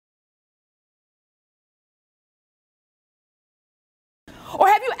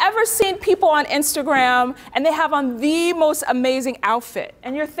ever seen people on Instagram and they have on the most amazing outfit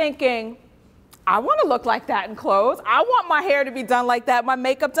and you're thinking, I want to look like that in clothes. I want my hair to be done like that, my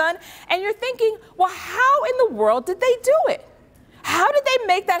makeup done. And you're thinking, well, how in the world did they do it? How did they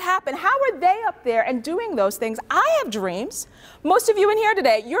make that happen? How are they up there and doing those things? I have dreams. Most of you in here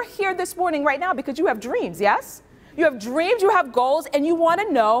today, you're here this morning right now because you have dreams, yes? You have dreams, you have goals, and you want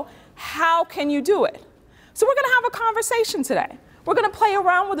to know how can you do it. So we're going to have a conversation today. We're going to play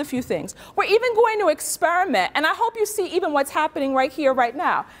around with a few things. We're even going to experiment, and I hope you see even what's happening right here, right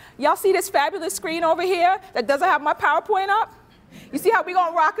now. Y'all see this fabulous screen over here that doesn't have my PowerPoint up? You see how we're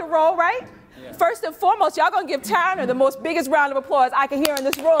going to rock and roll, right? Yeah. First and foremost, y'all going to give Tanner the most biggest round of applause I can hear in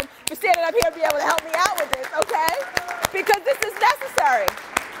this room for standing up here and be able to help me out with this, okay? Because this is necessary.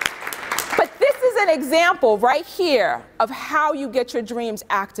 But this is an example right here of how you get your dreams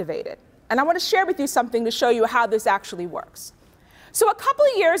activated. And I want to share with you something to show you how this actually works. So a couple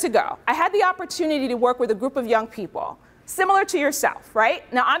of years ago, I had the opportunity to work with a group of young people, similar to yourself,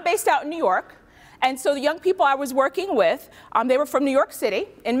 right? Now, I'm based out in New York, and so the young people I was working with, they were from New York City,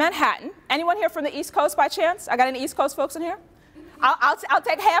 in Manhattan. Anyone here from the East Coast by chance? I got any East Coast folks in here? I'll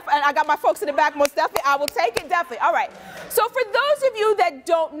take half, and I got my folks in the back most definitely. I will take it, definitely. All right. So for those of you that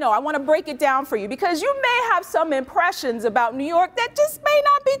don't know, I want to break it down for you, because you may have some impressions about New York that just may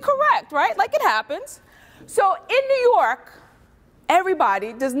not be correct, right? Like it happens. So in New York,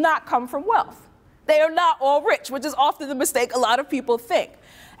 everybody does not come from wealth. They are not all rich, which is often the mistake a lot of people think.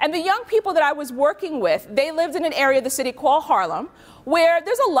 And the young people that I was working with, they lived in an area of the city called Harlem, where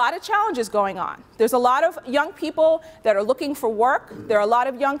there's a lot of challenges going on. There's a lot of young people that are looking for work. There are a lot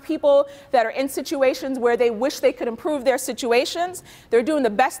of young people that are in situations where they wish they could improve their situations. They're doing the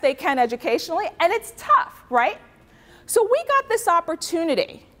best they can educationally, and it's tough, right? So we got this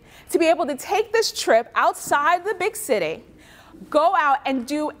opportunity to be able to take this trip outside the big city, go out and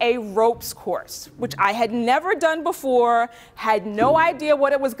do a ropes course, which I had never done before, had no idea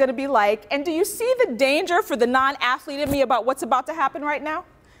what it was going to be like. And do you see the danger for the non-athlete in me about what's about to happen right now?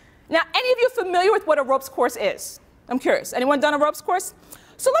 Now, any of you familiar with what a ropes course is? I'm curious. Anyone done a ropes course?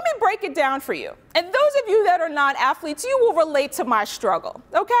 So let me break it down for you. And those of you that are non-athletes, you will relate to my struggle,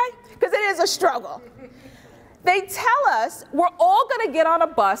 okay? Because it is a struggle. They tell us we're all going to get on a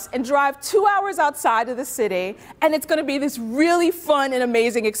bus and drive 2 hours outside of the city, and it's going to be this really fun and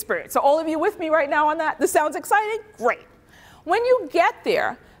amazing experience. So all of you with me right now on that? This sounds exciting? Great. When you get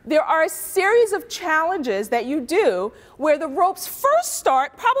there, there are a series of challenges that you do where the ropes first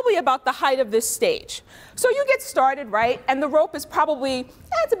start probably about the height of this stage. So you get started, right, and the rope is probably,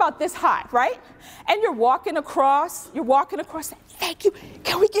 it's about this high, right? And you're walking across, thank you.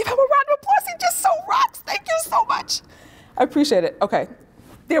 Can we give him a round of applause? He just so rocks. Thank you so much. I appreciate it. Okay,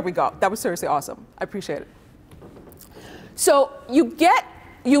 there we go. That was seriously awesome. I appreciate it. So you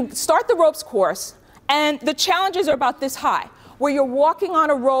start the ropes course, and the challenges are about this high, where you're walking on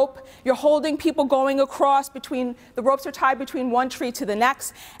a rope, you're holding people going across the ropes are tied between one tree to the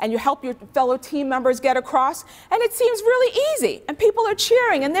next, and you help your fellow team members get across, and it seems really easy, and people are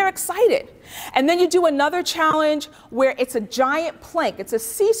cheering, and they're excited. And then you do another challenge where it's a giant plank, it's a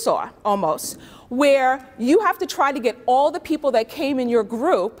seesaw almost, where you have to try to get all the people that came in your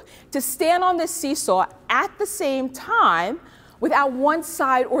group to stand on this seesaw at the same time without one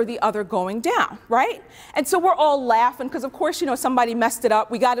side or the other going down, right? And so we're all laughing because, of course, you know, somebody messed it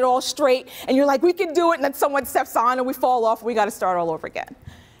up. We got it all straight, and you're like, we can do it, and then someone steps on, and we fall off, and we got to start all over again.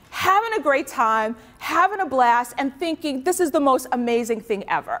 Having a great time, having a blast, and thinking this is the most amazing thing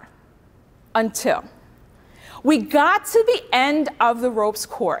ever. Until we got to the end of the ropes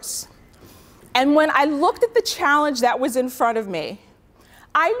course. And when I looked at the challenge that was in front of me,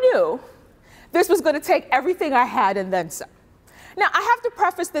 I knew this was going to take everything I had and then some. Now, I have to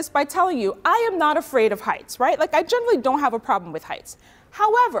preface this by telling you, I am not afraid of heights, right? Like, I generally don't have a problem with heights.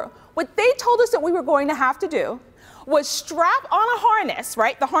 However, what they told us that we were going to have to do was strap on a harness,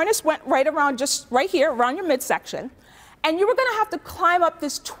 right? The harness went right around, just right here, around your midsection. And you were going to have to climb up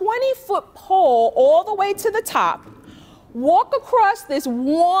this 20-foot pole all the way to the top, walk across this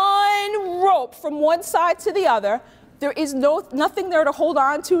one rope from one side to the other. There is nothing there to hold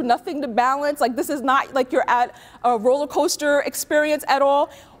on to, nothing to balance. Like, this is not like you're at a roller coaster experience at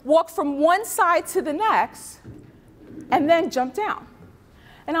all. Walk from one side to the next, and then jump down.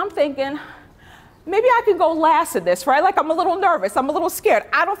 And I'm thinking, maybe I can go last in this, right? Like, I'm a little nervous, I'm a little scared.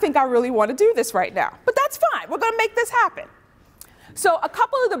 I don't think I really want to do this right now. But that's fine, we're going to make this happen. So a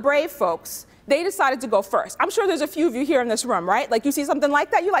couple of the brave folks, they decided to go first. I'm sure there's a few of you here in this room, right? Like, you see something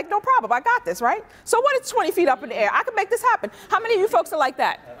like that, you're like, no problem, I got this, right? So what is 20 feet up in the air? I can make this happen. How many of you folks are like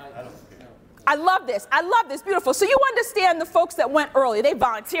that? I love this. I love this. Beautiful. So you understand the folks that went early. They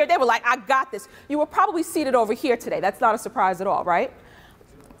volunteered. They were like, I got this. You were probably seated over here today. That's not a surprise at all, right?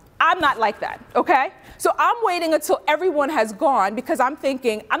 I'm not like that, okay? So I'm waiting until everyone has gone because I'm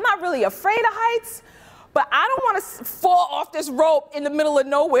thinking, I'm not really afraid of heights, but I don't want to fall off this rope in the middle of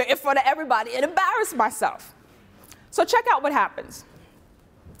nowhere in front of everybody and embarrass myself. So check out what happens.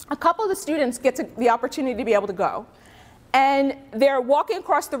 A couple of the students get the opportunity to be able to go. And they're walking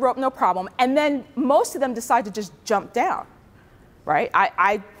across the rope, no problem. And then most of them decide to just jump down, right?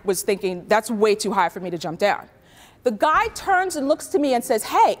 I was thinking, that's way too high for me to jump down. The guy turns and looks to me and says,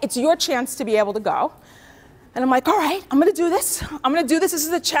 hey, it's your chance to be able to go. And I'm like, all right, I'm going to do this. I'm going to do this. This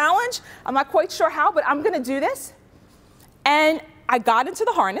is a challenge. I'm not quite sure how, but I'm going to do this. And I got into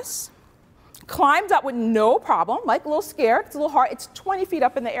the harness, climbed up with no problem, like a little scared. It's a little hard. It's 20 feet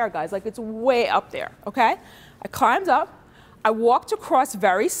up in the air, guys. Like, it's way up there, okay? I climbed up. I walked across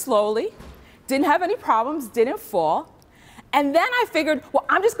very slowly, didn't have any problems, didn't fall. And then I figured, well,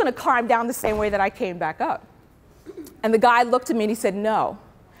 I'm just going to climb down the same way that I came back up. And the guy looked at me and he said, no,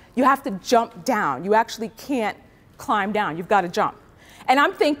 you have to jump down. You actually can't climb down. You've got to jump. And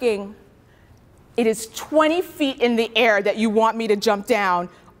I'm thinking, it is 20 feet in the air that you want me to jump down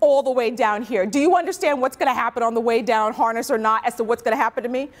all the way down here. Do you understand what's going to happen on the way down, harness or not, as to what's going to happen to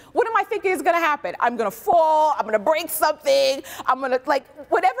me? What am I thinking is going to happen? I'm going to fall. I'm going to break something. I'm going to, like,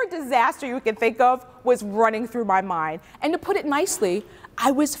 whatever disaster you can think of was running through my mind. And to put it nicely,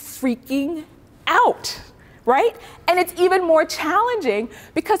 I was freaking out, right? And it's even more challenging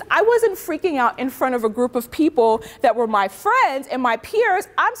because I wasn't freaking out in front of a group of people that were my friends and my peers.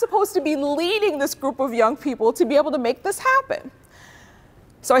 I'm supposed to be leading this group of young people to be able to make this happen.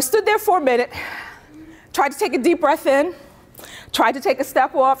 So I stood there for a minute, tried to take a deep breath in, tried to take a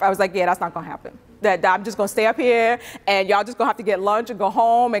step off. I was like, yeah, that's not going to happen. I'm just going to stay up here, and y'all just going to have to get lunch and go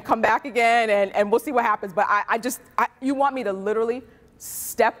home and come back again, and we'll see what happens. But you want me to literally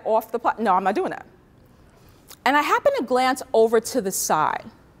step off the platform? No, I'm not doing that. And I happened to glance over to the side,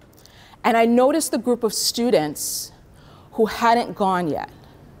 and I noticed the group of students who hadn't gone yet.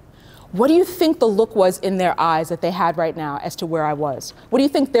 What do you think the look was in their eyes that they had right now as to where I was? What do you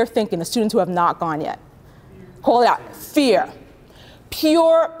think they're thinking, the students who have not gone yet? Call it out. Fear.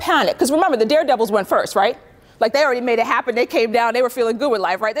 Pure panic. Because remember, the daredevils went first, right? Like, they already made it happen. They came down. They were feeling good with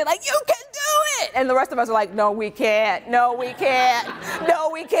life, right? They're like, you can do it. And the rest of us are like, no, we can't. No, we can't. No,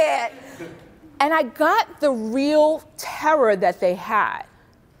 we can't. And I got the real terror that they had.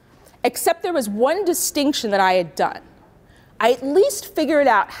 Except there was one distinction that I had done. I at least figured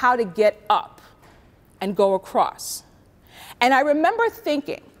out how to get up and go across. And I remember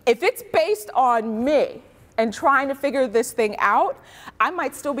thinking, if it's based on me and trying to figure this thing out, I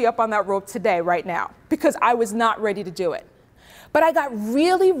might still be up on that rope today, right now, because I was not ready to do it. But I got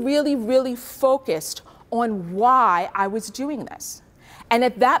really, really, really focused on why I was doing this. And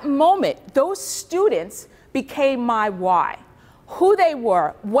at that moment, those students became my why. Who they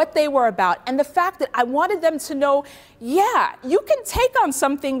were, what they were about, and the fact that I wanted them to know, yeah, you can take on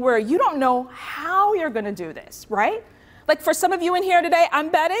something where you don't know how you're going to do this, right? Like, for some of you in here today, I'm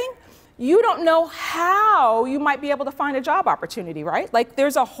betting you don't know how you might be able to find a job opportunity, right? Like,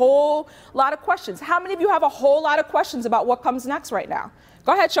 there's a whole lot of questions. How many of you have a whole lot of questions about what comes next right now?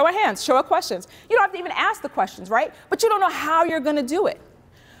 Go ahead, show of hands, show of questions. You don't have to even ask the questions, right? But you don't know how you're going to do it.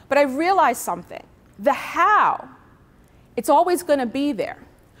 But I realized something. The how, it's always going to be there.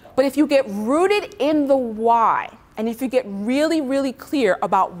 But if you get rooted in the why, and if you get really, really clear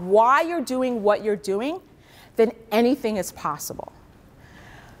about why you're doing what you're doing, then anything is possible.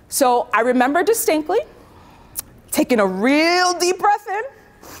 So I remember distinctly taking a real deep breath in,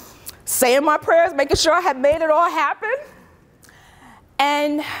 saying my prayers, making sure I had made it all happen.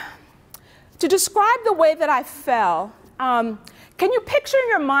 And to describe the way that I fell, can you picture in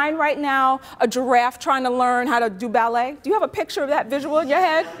your mind right now a giraffe trying to learn how to do ballet? Do you have a picture of that visual in your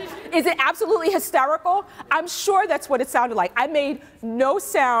head? Is it absolutely hysterical? I'm sure that's what it sounded like. I made no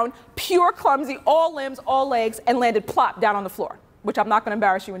sound, pure clumsy, all limbs, all legs, and landed plop down on the floor, which I'm not going to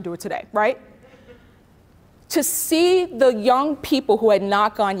embarrass you and do it today, right? To see the young people who had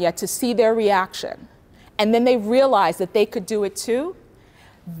not gone yet, to see their reaction, and then they realized that they could do it too,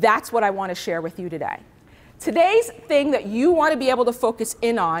 that's what I want to share with you today. Today's thing that you want to be able to focus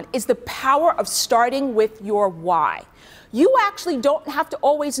in on is the power of starting with your why. You actually don't have to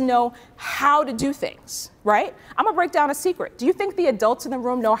always know how to do things, right? I'm going to break down a secret. Do you think the adults in the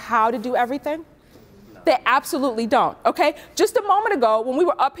room know how to do everything? No. They absolutely don't, okay? Just a moment ago, when we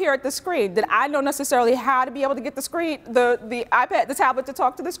were up here at the screen, did I know necessarily how to be able to get the screen, the iPad, the tablet to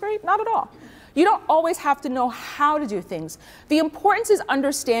talk to the screen? Not at all. You don't always have to know how to do things. The importance is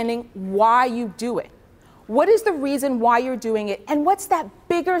understanding why you do it. What is the reason why you're doing it? And what's that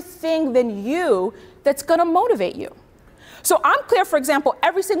bigger thing than you that's going to motivate you? So I'm clear, for example,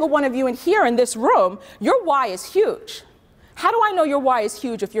 every single one of you in here in this room, your why is huge. How do I know your why is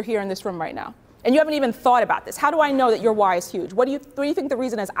huge if you're here in this room right now? And you haven't even thought about this. How do I know that your why is huge? What do you think the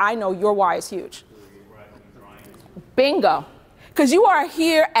reason is I know your why is huge? Bingo. Because you are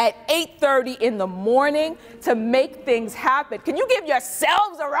here at 8:30 in the morning to make things happen. Can you give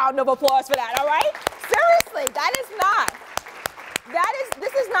yourselves a round of applause for that, all right? Seriously, this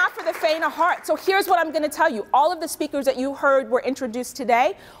is not for the faint of heart. So here's what I'm going to tell you. All of the speakers that you heard were introduced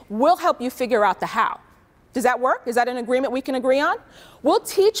today will help you figure out the how. Does that work? Is that an agreement we can agree on? We'll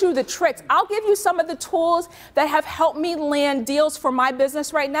teach you the tricks. I'll give you some of the tools that have helped me land deals for my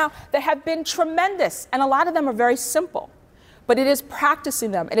business right now that have been tremendous. And a lot of them are very simple. But it is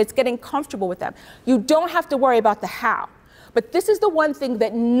practicing them and it's getting comfortable with them. You don't have to worry about the how. But this is the one thing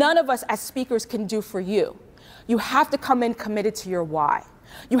that none of us as speakers can do for you. You have to come in committed to your why.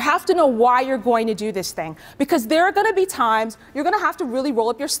 You have to know why you're going to do this thing. Because there are going to be times you're going to have to really roll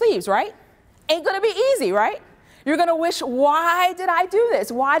up your sleeves, right? Ain't going to be easy, right? You're going to wish, why did I do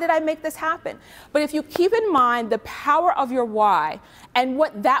this? Why did I make this happen? But if you keep in mind the power of your why and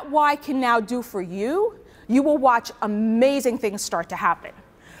what that why can now do for you, you will watch amazing things start to happen.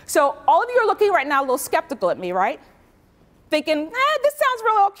 So all of you are looking right now a little skeptical at me, right? Thinking, this sounds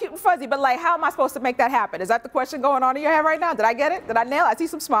real cute and fuzzy, but like, how am I supposed to make that happen? Is that the question going on in your head right now? Did I get it? Did I nail it? I see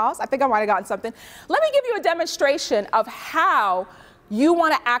some smiles. I think I might have gotten something. Let me give you a demonstration of how you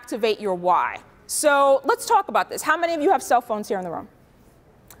want to activate your why. So let's talk about this. How many of you have cell phones here in the room?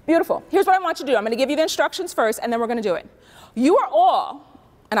 Beautiful. Here's what I want you to do. I'm going to give you the instructions first, and then we're going to do it. You are all,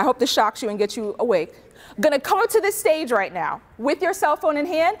 and I hope this shocks you and gets you awake, going to come up to this stage right now with your cell phone in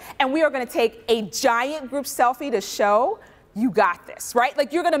hand, and we are going to take a giant group selfie to show you got this, right?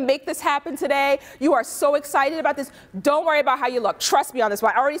 Like you're going to make this happen today. You are so excited about this. Don't worry about how you look. Trust me on this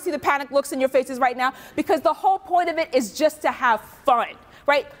one. I already see the panic looks in your faces right now because the whole point of it is just to have fun,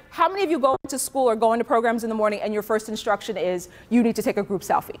 right? How many of you go to school or go into programs in the morning and your first instruction is you need to take a group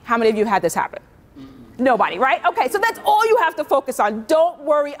selfie? How many of you had this happen? Nobody, right? Okay, so that's all you have to focus on. Don't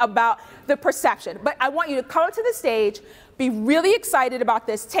worry about the perception. But I want you to come to the stage, be really excited about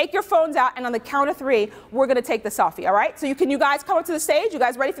this, take your phones out, and on the count of 3, we're going to take the selfie, all right? So you guys come up to the stage? You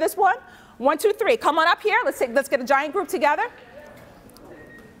guys ready for this one? 1, 2, 3. Come on up here. Let's get a giant group together.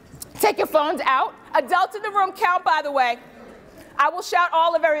 Take your phones out. Adults in the room count, by the way. I will shout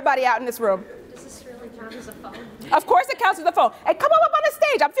all of everybody out in this room. Does this really count as a phone? Of course it counts as a phone. Hey, come on up on the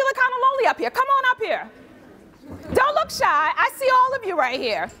stage. I'm feeling kind of lonely up here. Come on up here. Don't look shy. I see all of you right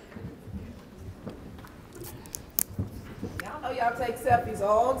here. Y'all know y'all take selfies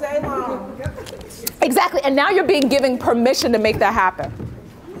all day long. Exactly. And now you're being given permission to make that happen.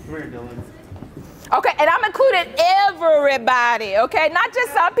 Okay, and I'm including everybody, okay? Not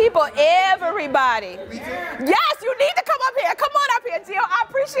just some people, everybody. Yes, you need to come up here. Come on up here, Gio. I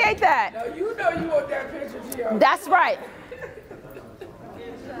appreciate that. No, you know you want that picture, Gio. That's right.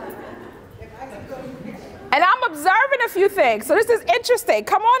 And I'm observing a few things, so this is interesting.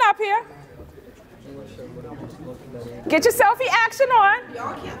 Come on up here. Get your selfie action on.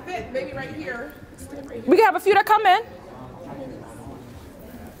 Y'all can't fit, maybe right here. We can have a few that come in.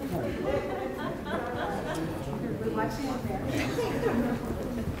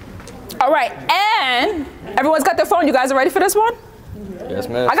 All right, and everyone's got their phone. You guys are ready for this one? Yes,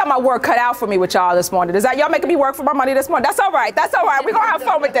 ma'am. I got my work cut out for me with y'all this morning. Is that y'all making me work for my money this morning? That's all right. That's all right. We're going to have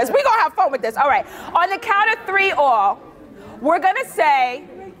fun with this. We're going to have fun with this. All right. On the count of 3 all, we're going to say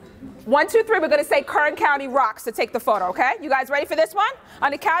 1, 2, 3. We're going to say Kern County rocks to take the photo, okay? You guys ready for this one?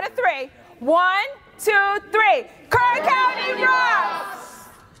 On the count of 3. 1, 2, 3. Kern County rocks.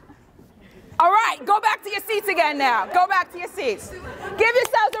 All right, go back to your seats again now. Go back to your seats. Give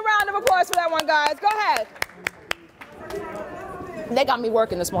yourselves a round of applause for that one, guys. Go ahead. They got me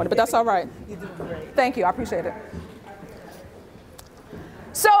working this morning, but that's all right. Thank you, I appreciate it.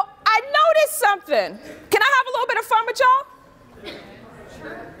 So I noticed something. Can I have a little bit of fun with y'all?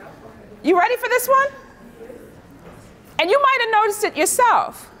 You ready for this one? And you might have noticed it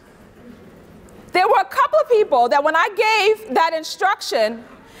yourself. There were a couple of people that when I gave that instruction,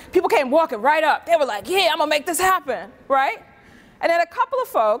 people came walking right up. They were like, yeah, I'm going to make this happen, right? And then a couple of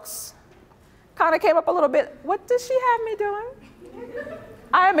folks kind of came up a little bit. What does she have me doing?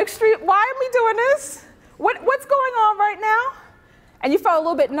 I am extreme. Why am we doing this? What's going on right now? And you felt a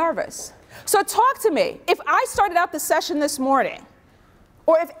little bit nervous. So talk to me. If I started out the session this morning,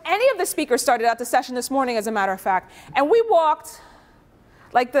 or if any of the speakers started out the session this morning, as a matter of fact, and we walked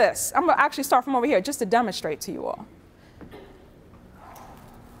like this. I'm going to actually start from over here just to demonstrate to you all.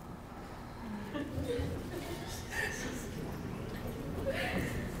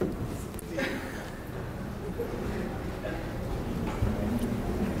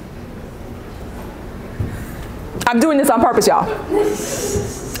 I'm doing this on purpose, y'all.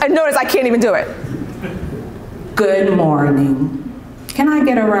 And notice I can't even do it. Good morning. Can I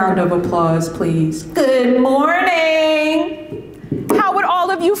get a round of applause, please? Good morning. How would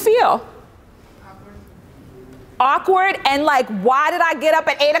all of you feel? Awkward and like, why did I get up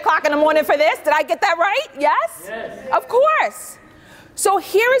at 8 o'clock in the morning for this? Did I get that right? Yes? Yes. Of course. So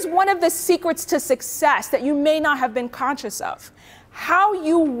here is one of the secrets to success that you may not have been conscious of. How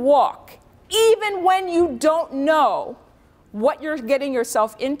you walk, even when you don't know what you're getting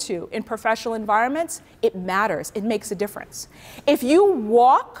yourself into in professional environments, it matters. It makes a difference. If you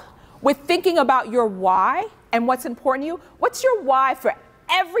walk with thinking about your why and what's important to you, what's your why for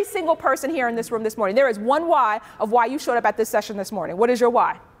every single person here in this room this morning? There is one why of why you showed up at this session this morning. What is your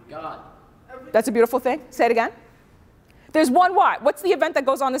why? God. That's a beautiful thing. Say it again. There's one why. What's the event that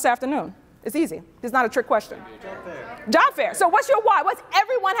goes on this afternoon? It's easy. It's not a trick question. Job fair. Job fair. So what's your why?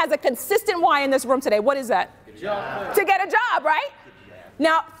 Everyone has a consistent why in this room today. What is that? Job. To get a job, right?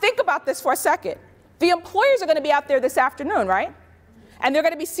 Now, think about this for a second. The employers are going to be out there this afternoon, right? And they're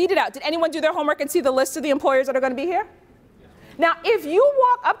going to be seated out. Did anyone do their homework and see the list of the employers that are going to be here? Now, if you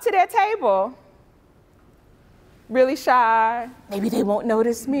walk up to their table, really shy, maybe they won't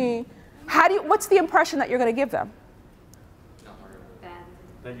notice me. What's the impression that you're going to give them?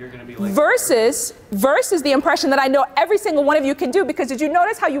 That you're going to be like versus the impression that I know every single one of you can do, because did you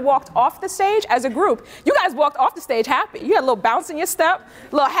notice how you walked off the stage as a group? You guys walked off the stage happy. You had a little bounce in your step,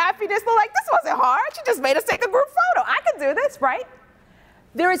 a little happiness, a little like, this wasn't hard. She just made us take a group photo. I can do this, right?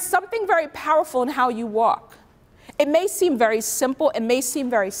 There is something very powerful in how you walk. It may seem very simple, it may seem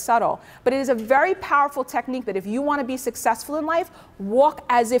very subtle, but it is a very powerful technique that if you want to be successful in life, walk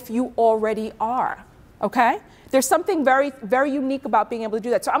as if you already are, okay? There's something very, very unique about being able to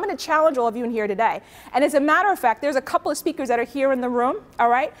do that. So I'm going to challenge all of you in here today. And as a matter of fact, there's a couple of speakers that are here in the room, all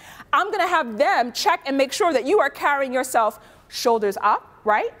right? I'm going to have them check and make sure that you are carrying yourself shoulders up,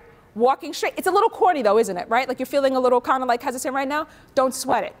 right? Walking straight. It's a little corny though, isn't it, right? Like you're feeling a little kind of like hesitant right now. Don't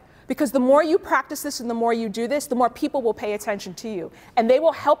sweat it. Because the more you practice this and the more you do this, the more people will pay attention to you. And they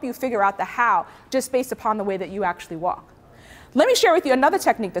will help you figure out the how just based upon the way that you actually walk. Let me share with you another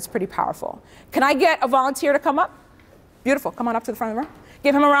technique that's pretty powerful. Can I get a volunteer to come up? Beautiful. Come on up to the front of the room.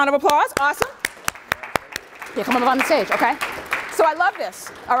 Give him a round of applause. Awesome. Yeah, come up on the stage, okay? So I love this,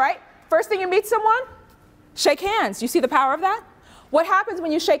 all right? First thing you meet someone, shake hands. You see the power of that? What happens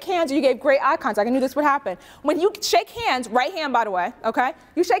when you shake hands and you gave great eye contact? I knew this would happen. When you shake hands, right hand by the way, okay?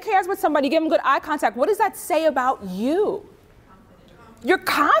 You shake hands with somebody, give them good eye contact. What does that say about you? You're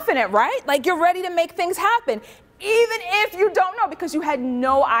confident, right? Like you're ready to make things happen. Even if you don't know, because you had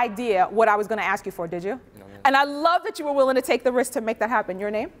no idea what I was going to ask you for, did you? No. And I love that you were willing to take the risk to make that happen.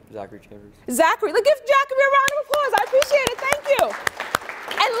 Your name? Zachary Chambers. Zachary. Let's give Zachary a round of applause. I appreciate it. Thank you.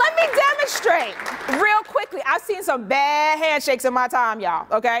 And let me demonstrate real quickly. I've seen some bad handshakes in my time, y'all.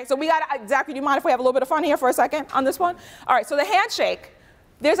 Okay? So we got to, Zachary, do you mind if we have a little bit of fun here for a second on this one? All right, so the handshake.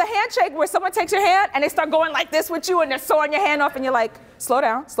 There's a handshake where someone takes your hand and they start going like this with you and they're sawing your hand off and you're like, slow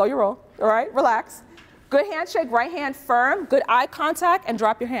down, slow your roll. All right? Relax. Good handshake, right hand firm, good eye contact, and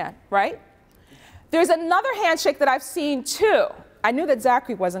drop your hand, right? There's another handshake that I've seen too. I knew that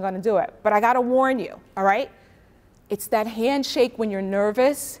Zachary wasn't going to do it, but I got to warn you, all right? It's that handshake when you're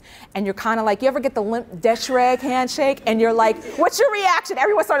nervous and you're kind of like, you ever get the limp dish rag handshake and you're like, what's your reaction?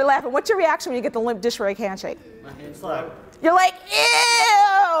 Everyone started laughing. What's your reaction when you get the limp dish rag handshake? my hand slapped. You're like,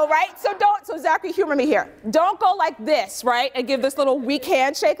 ew, right? So Zachary, humor me here. Don't go like this, right? And give this little weak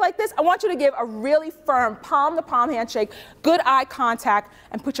handshake like this. I want you to give a really firm palm-to-palm handshake, good eye contact,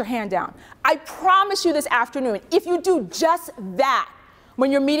 and put your hand down. I promise you this afternoon, if you do just that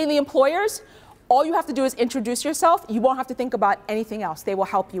when you're meeting the employers, all you have to do is introduce yourself. You won't have to think about anything else. They will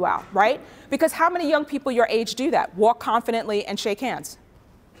help you out, right? Because how many young people your age do that? Walk confidently and shake hands.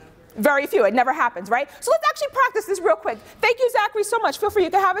 Very few. It never happens, right? So let's actually practice this real quick. Thank you, Zachary, so much. Feel free, you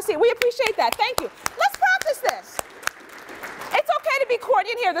can have a seat. We appreciate that. Thank you. Let's practice this. It's okay to be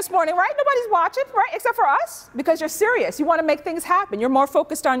corny in here this morning, right? Nobody's watching, right? Except for us, because you're serious. You want to make things happen. You're more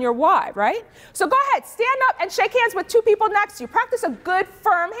focused on your why, right? So go ahead, stand up and shake hands with two people next to you. Practice a good,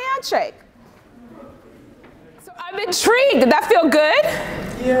 firm handshake. So I'm intrigued. Did that feel good?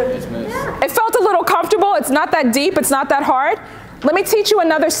 Yeah. It felt a little comfortable. It's not that deep. It's not that hard. Let me teach you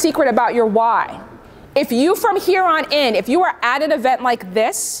another secret about your why. If you, from here on in, if you are at an event like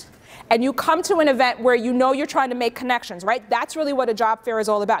this, and you come to an event where you know you're trying to make connections, right? That's really what a job fair is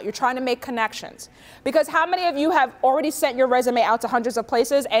all about. You're trying to make connections. Because how many of you have already sent your resume out to hundreds of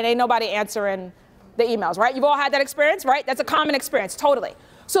places and ain't nobody answering the emails, right? You've all had that experience, right? That's a common experience, totally.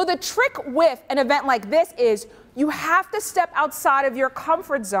 So the trick with an event like this is you have to step outside of your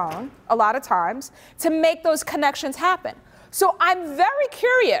comfort zone a lot of times to make those connections happen. So I'm very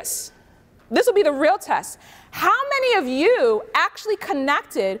curious. This will be the real test. How many of you actually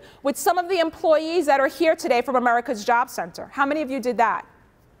connected with some of the employees that are here today from America's Job Center? How many of you did that?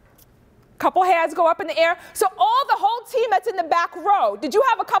 Couple hands go up in the air. So all the whole team that's in the back row, did you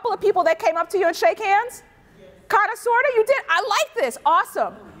have a couple of people that came up to you and shake hands? Kind of, sort of? You did? I like this.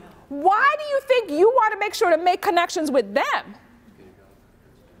 Awesome. Why do you think you want to make sure to make connections with them?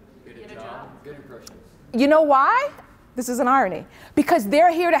 Get a job. Good impressions. You know why? This is an irony. Because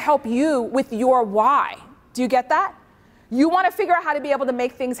they're here to help you with your why. Do you get that? You want to figure out how to be able to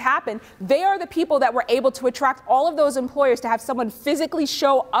make things happen. They are the people that were able to attract all of those employers to have someone physically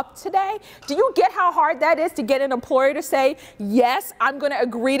show up today. Do you get how hard that is to get an employer to say, yes, I'm going to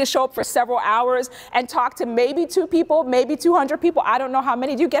agree to show up for several hours and talk to maybe 2 people, maybe 200 people. I don't know how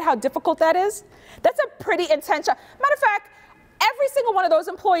many. Do you get how difficult that is? That's a pretty intense job. Matter of fact, every single one of those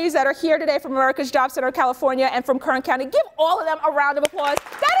employees that are here today from America's Job Center, California, and from Kern County, give all of them a round of applause.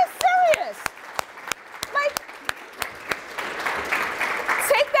 That is serious. Like,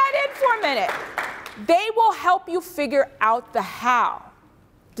 take that in for a minute. They will help you figure out the how.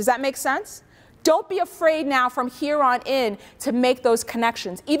 Does that make sense? Don't be afraid now from here on in to make those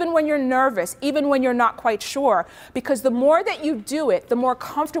connections, even when you're nervous, even when you're not quite sure, because the more that you do it, the more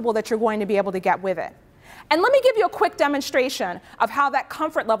comfortable that you're going to be able to get with it. And let me give you a quick demonstration of how that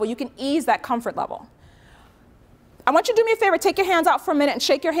comfort level, you can ease that comfort level. I want you to do me a favor, take your hands out for a minute and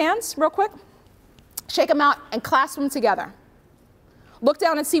shake your hands real quick. Shake them out and clasp them together. Look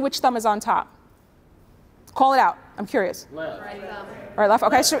down and see which thumb is on top. Call it out. I'm curious. Left. Right thumb. All right, left.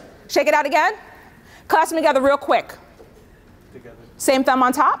 Okay, shake it out again. Clasp them together real quick. Together. Same thumb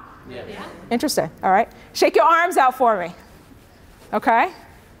on top? Yeah. Interesting. All right. Shake your arms out for me. Okay.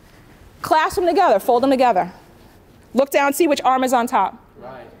 Clasp them together. Fold them together. Look down, see which arm is on top.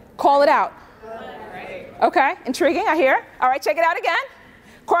 Right. Call it out. Right. Okay. Intriguing, I hear. All right, check it out again.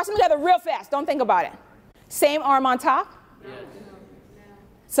 Cross them together real fast. Don't think about it. Same arm on top. Yes.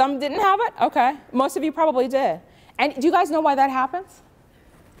 Some didn't have it? Okay. Most of you probably did. And do you guys know why that happens?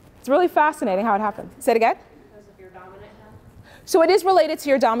 It's really fascinating how it happens. Say it again. Because of your dominant hand? So it is related to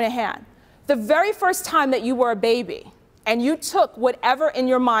your dominant hand. The very first time that you were a baby and you took whatever in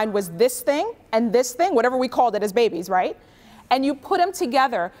your mind was this thing and this thing, whatever we called it as babies, right? And you put them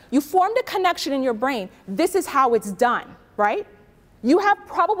together, you formed a connection in your brain. This is how it's done, right? You have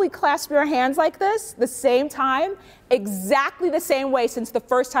probably clasped your hands like this the same time, exactly the same way since the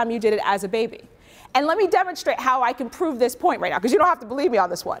first time you did it as a baby. And let me demonstrate how I can prove this point right now, because you don't have to believe me on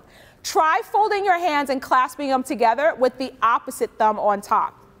this one. Try folding your hands and clasping them together with the opposite thumb on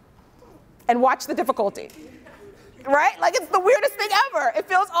top. And watch the difficulty. Right? Like, it's the weirdest thing ever. It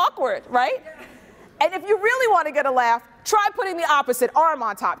feels awkward, right? And if you really want to get a laugh, try putting the opposite arm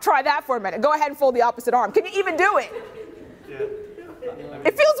on top. Try that for a minute. Go ahead and fold the opposite arm. Can you even do it? Yeah.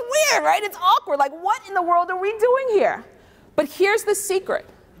 It feels weird, right? It's awkward. Like, what in the world are we doing here? But here's the secret.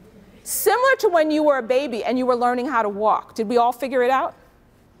 Similar to when you were a baby and you were learning how to walk, did we all figure it out?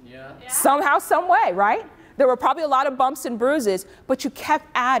 Yeah. Somehow, some way, right? There were probably a lot of bumps and bruises, but you kept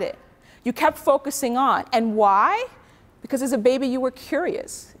at it. You kept focusing on. And why? Because as a baby, you were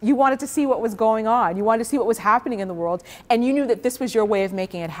curious. You wanted to see what was going on. You wanted to see what was happening in the world, and you knew that this was your way of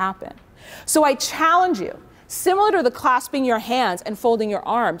making it happen. So I challenge you, similar to the clasping your hands and folding your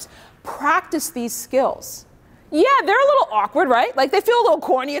arms, practice these skills. Yeah, they're a little awkward, right? Like, they feel a little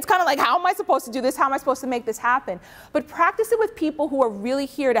corny. It's kind of like, how am I supposed to do this? How am I supposed to make this happen? But practice it with people who are really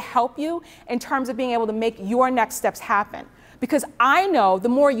here to help you in terms of being able to make your next steps happen. Because I know the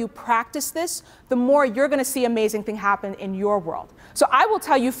more you practice this, the more you're going to see amazing things happen in your world. So I will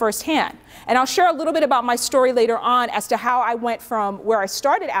tell you firsthand, and I'll share a little bit about my story later on as to how I went from where I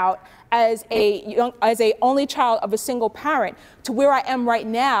started out as a only child of a single parent to where I am right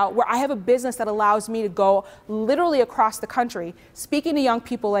now, where I have a business that allows me to go literally across the country, speaking to young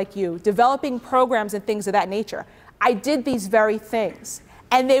people like you, developing programs and things of that nature. I did these very things.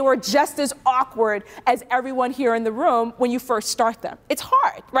 And they were just as awkward as everyone here in the room when you first start them. It's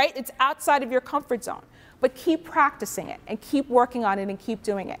hard, right? It's outside of your comfort zone. But keep practicing it and keep working on it and keep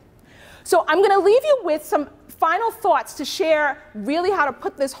doing it. So I'm going to leave you with some final thoughts to share really how to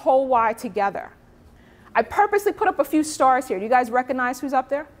put this whole why together. I purposely put up a few stars here. Do you guys recognize who's up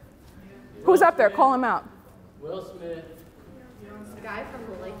there? Who's up there? Call him out. Will Smith. The guy from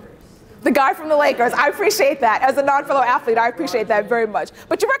the Lakers. The guy from the Lakers. I appreciate that. As a non-fellow athlete, I appreciate that very much.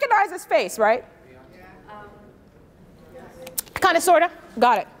 But you recognize his face, right? Kind of, sort of?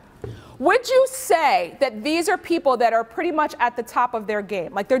 Got it. Would you say that these are people that are pretty much at the top of their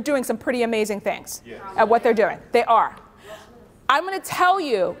game? Like they're doing some pretty amazing things at what they're doing? They are. I'm going to tell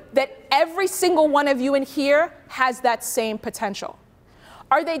you that every single one of you in here has that same potential.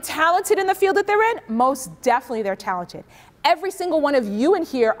 Are they talented in the field that they're in? Most definitely they're talented. Every single one of you in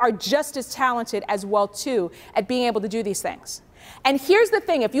here are just as talented as well, too, at being able to do these things. And here's the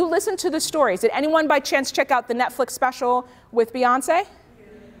thing. If you listen to the stories, did anyone by chance check out the Netflix special with Beyonce?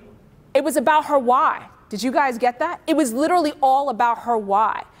 It was about her why. Did you guys get that? It was literally all about her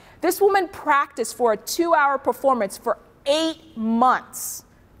why. This woman practiced for a 2-hour performance for 8 months.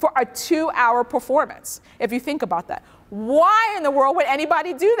 For a 2-hour performance, if you think about that. Why in the world would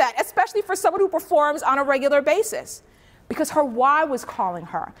anybody do that, especially for someone who performs on a regular basis? Because her why was calling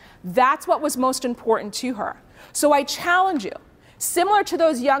her. That's what was most important to her. So I challenge you, similar to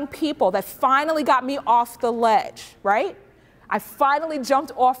those young people that finally got me off the ledge, right? I finally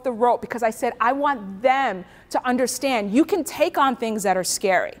jumped off the rope because I said, I want them to understand you can take on things that are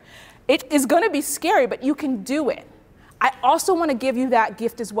scary. It is going to be scary, but you can do it. I also want to give you that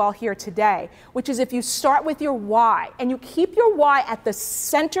gift as well here today, which is if you start with your why and you keep your why at the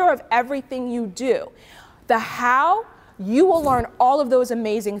center of everything you do, the how, you will learn all of those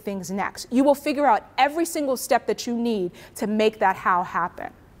amazing things next. You will figure out every single step that you need to make that how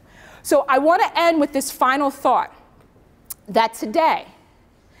happen. So I want to end with this final thought. That today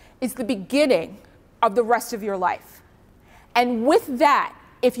is the beginning of the rest of your life. And with that,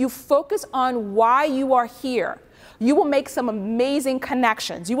 if you focus on why you are here, you will make some amazing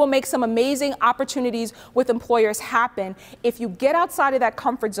connections. You will make some amazing opportunities with employers happen if you get outside of that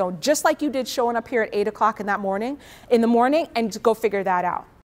comfort zone, just like you did showing up here at 8 o'clock in the morning, and go figure that out.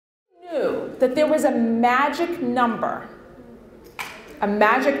 I knew that there was a magic number,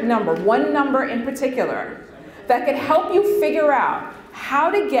 one number in particular, that could help you figure out how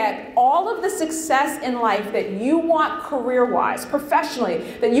to get all of the success in life that you want career-wise, professionally,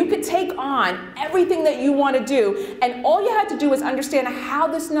 that you could take on everything that you want to do, and all you had to do was understand how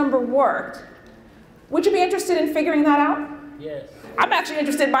this number worked. Would you be interested in figuring that out? Yes. I'm actually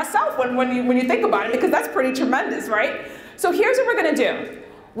interested myself when you think about it, because that's pretty tremendous, right? So here's what we're going to do.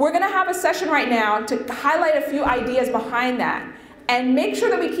 We're going to have a session right now to highlight a few ideas behind that. And make sure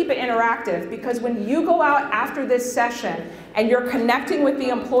that we keep it interactive, because when you go out after this session and you're connecting with the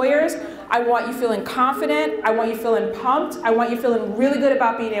employers, I want you feeling confident, I want you feeling pumped, I want you feeling really good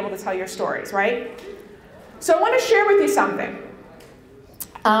about being able to tell your stories, right? So I want to share with you something.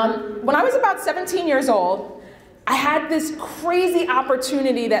 When I was about 17 years old, I had this crazy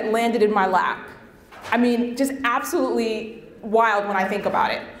opportunity that landed in my lap. I mean, just absolutely wild when I think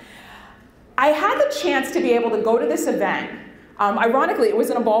about it. I had the chance to be able to go to this event. Ironically, it was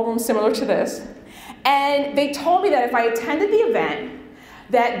in a ballroom similar to this. And they told me that if I attended the event,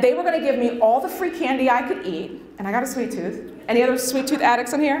 that they were going to give me all the free candy I could eat. And I got a sweet tooth. Any other sweet tooth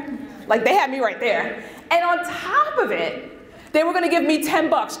addicts in here? Like, they had me right there. And on top of it, they were going to give me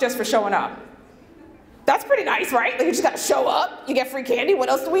 $10 just for showing up. That's pretty nice, right? Like, you just got to show up, you get free candy. What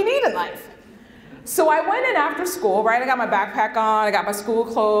else do we need in life? So I went in after school, right? I got my backpack on, I got my school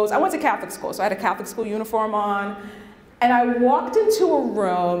clothes. I went to Catholic school, so I had a Catholic school uniform on. And I walked into a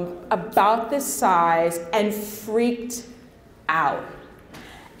room about this size and freaked out.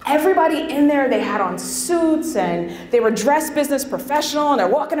 Everybody in there, they had on suits and they were dressed business professional, and they're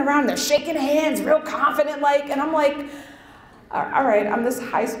walking around and they're shaking hands real confident like, and I'm like, all right, I'm this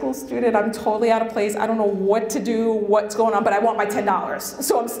high school student, I'm totally out of place, I don't know what to do, what's going on, but I want my $10.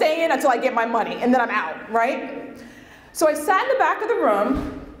 So I'm staying until I get my money, and then I'm out, right? So I sat in the back of the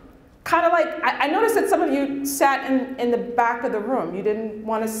room, kind of like, I noticed that some of you sat in the back of the room. You didn't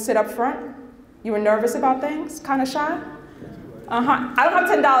want to sit up front? You were nervous about things? Kind of shy? I don't have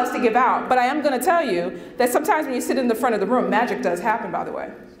 $10 to give out, but I am going to tell you that sometimes when you sit in the front of the room, magic does happen, by the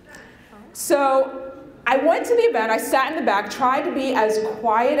way. So I went to the event, I sat in the back, tried to be as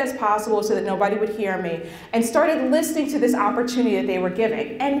quiet as possible so that nobody would hear me, and started listening to this opportunity that they were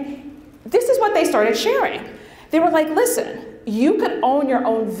giving. And this is what they started sharing. They were like, listen, you could own your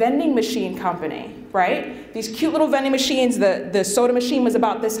own vending machine company, right? These cute little vending machines, the soda machine was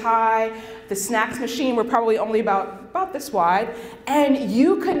about this high, the snacks machine were probably only about this wide, and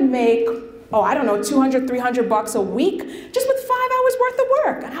you could make, oh, I don't know, $200, $300 a week just with 5 hours worth of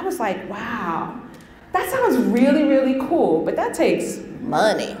work. And I was like, wow, that sounds really, really cool, but that takes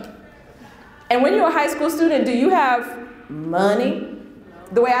money. And when you're a high school student, do you have money?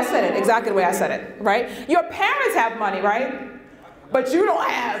 The way I said it, exactly the way I said it, right? Your parents have money, right? but you don't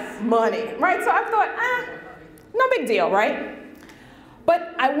have money, right? So I thought, no big deal, right?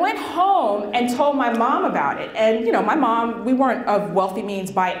 But I went home and told my mom about it. And you know, my mom, we weren't of wealthy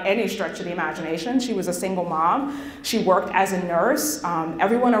means by any stretch of the imagination. She was a single mom. She worked as a nurse.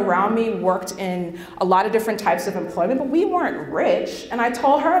 Everyone around me worked in a lot of different types of employment, but we weren't rich. And I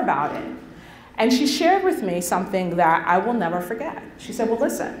told her about it. And she shared with me something that I will never forget. She said, well,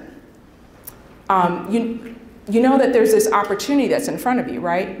 listen, you know that there's this opportunity that's in front of you,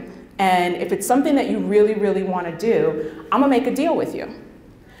 right? And if it's something that you really, really want to do, I'm going to make a deal with you.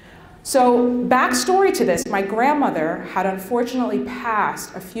 So backstory to this, my grandmother had unfortunately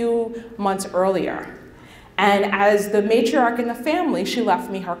passed a few months earlier. And as the matriarch in the family, she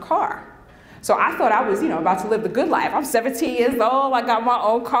left me her car. So I thought I was, about to live the good life. I'm 17 years old, I got my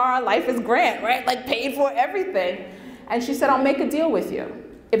own car, life is grand, right? Like paid for everything. And she said, I'll make a deal with you.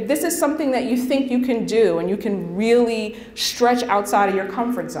 If this is something that you think you can do and you can really stretch outside of your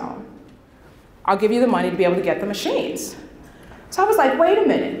comfort zone, I'll give you the money to be able to get the machines. So I was like, wait a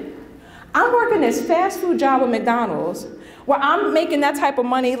minute. I'm working this fast food job at McDonald's where I'm making that type of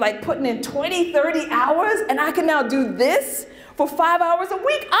money, like putting in 20, 30 hours, and I can now do this for 5 hours a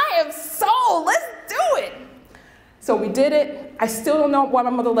week. I am sold, let's do it. So we did it. I still don't know why my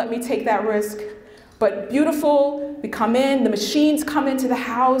mother let me take that risk. But beautiful, we come in, the machines come into the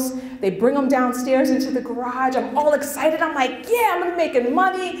house, they bring them downstairs into the garage. I'm all excited, I'm like, yeah, I'm gonna be making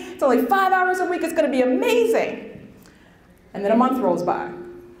money. It's only 5 hours a week, it's gonna be amazing. And then a month rolls by.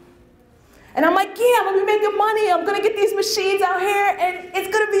 And I'm like, yeah, I'm gonna be making money, I'm gonna get these machines out here, and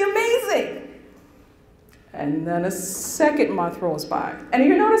it's gonna be amazing. And then a second month rolls by. And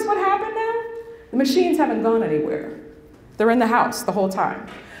you notice what happened now? The machines haven't gone anywhere. They're in the house the whole time.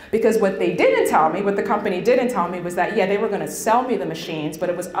 Because what they didn't tell me, what the company didn't tell me was that, yeah, they were going to sell me the machines, but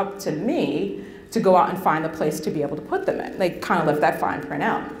it was up to me to go out and find the place to be able to put them in. They kind of left that fine print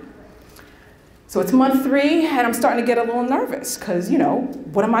out. So it's month 3, and I'm starting to get a little nervous because,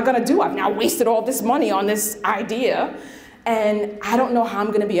 what am I going to do? I've now wasted all this money on this idea, and I don't know how I'm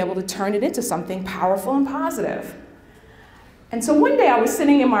going to be able to turn it into something powerful and positive. And so one day I was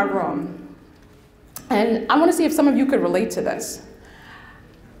sitting in my room, and I want to see if some of you could relate to this.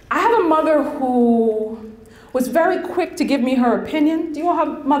 I have a mother who was very quick to give me her opinion. Do you all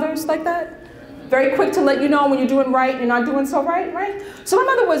have mothers like that? Very quick to let you know when you're doing right, you're not doing so right? So my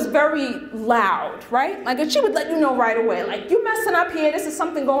mother was very loud, right? Like she would let you know right away, like, you messing up here, this is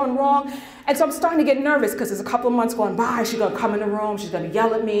something going wrong. And so I'm starting to get nervous because there's a couple of months going by, she's gonna come in the room, she's gonna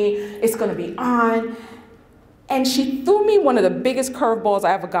yell at me, it's gonna be on. And she threw me one of the biggest curveballs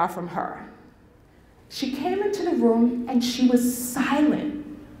I ever got from her. She came into the room and she was silent.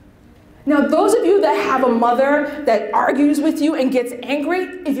 Now, those of you that have a mother that argues with you and gets angry,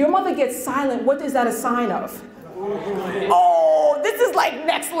 if your mother gets silent, what is that a sign of? Oh, this is like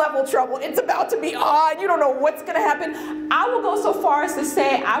next level trouble. It's about to be on. You don't know what's going to happen. I will go so far as to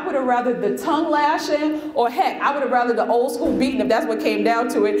say I would have rather the tongue lashing, or heck, I would have rather the old school beating, if that's what came down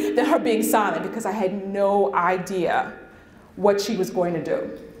to it, than her being silent, because I had no idea what she was going to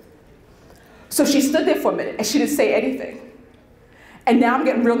do. So she stood there for a minute and she didn't say anything. And now I'm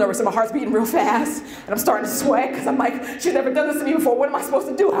getting real nervous and my heart's beating real fast and I'm starting to sweat because I'm like, she's never done this to me before. What am I supposed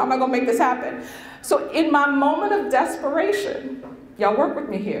to do? How am I going to make this happen? So in my moment of desperation, y'all work with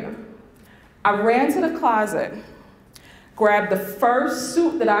me here, I ran to the closet, grabbed the first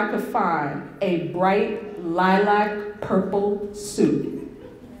suit that I could find, a bright lilac purple suit,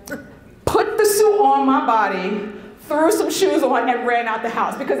 put the suit on my body, threw some shoes on, and ran out the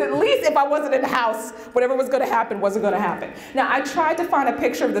house. Because at least if I wasn't in the house, whatever was going to happen wasn't going to happen. Now, I tried to find a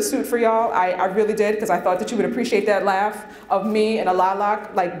picture of the suit for y'all. I really did, because I thought that you would appreciate that laugh of me in a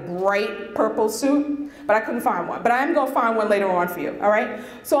lilac, like bright purple suit. But I couldn't find one. But I am going to find one later on for you, all right?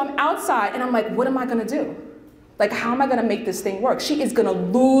 So I'm outside, and I'm like, what am I going to do? Like, how am I going to make this thing work? She is going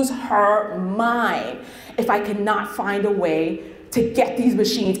to lose her mind if I cannot find a way to get these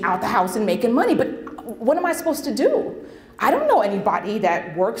machines out the house and making money. But what am I supposed to do? I don't know anybody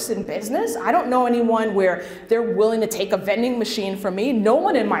that works in business. I don't know anyone where they're willing to take a vending machine from me. No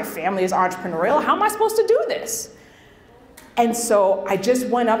one in my family is entrepreneurial. How am I supposed to do this? And so I just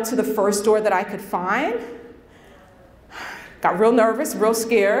went up to the first store that I could find, got real nervous, real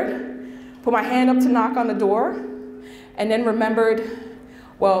scared, put my hand up to knock on the door, and then remembered,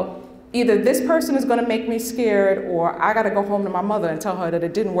 well, either this person is going to make me scared, or I got to go home to my mother and tell her that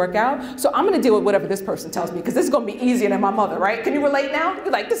it didn't work out. So I'm going to deal with whatever this person tells me, because this is going to be easier than my mother, right? Can you relate now?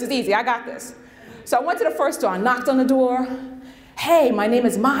 You're like, this is easy, I got this. So I went to the first door, I knocked on the door. Hey, my name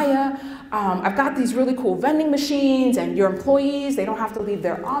is Maya. I've got these really cool vending machines, and your employees, they don't have to leave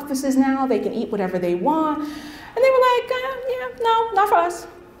their offices now. They can eat whatever they want. And they were like, yeah, no, not for us.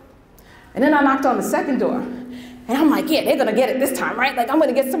 And then I knocked on the second door. And I'm like, yeah, they're gonna get it this time, right? Like, I'm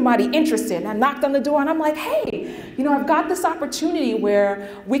gonna get somebody interested. And I knocked on the door and I'm like, hey, you know, I've got this opportunity where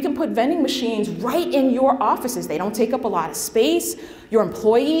we can put vending machines right in your offices. They don't take up a lot of space. Your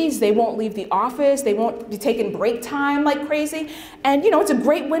employees, they won't leave the office. They won't be taking break time like crazy. And, you know, it's a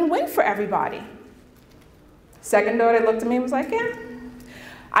great win-win for everybody. Second door, they looked at me and was like, yeah.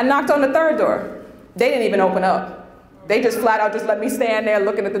 I knocked on the third door. They didn't even open up. They just flat out just let me stand there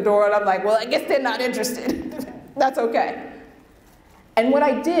looking at the door. And I'm like, well, I guess they're not interested. That's okay. And what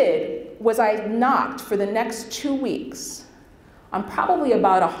I did was I knocked for the next 2 weeks on probably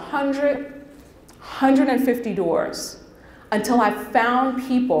about 150 doors until I found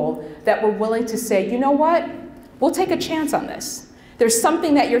people that were willing to say, you know what, we'll take a chance on this. There's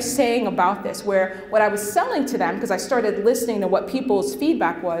something that you're saying about this, where what I was selling to them, because I started listening to what people's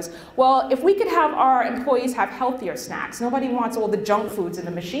feedback was, well, if we could have our employees have healthier snacks, nobody wants all the junk foods in the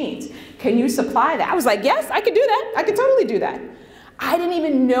machines. Can you supply that? I was like, yes, I could do that. I could totally do that. I didn't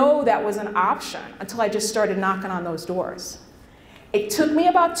even know that was an option until I just started knocking on those doors. It took me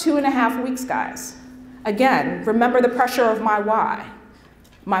about 2.5 weeks, guys. Again, remember the pressure of my why.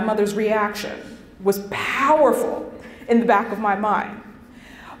 My mother's reaction was powerful in the back of my mind.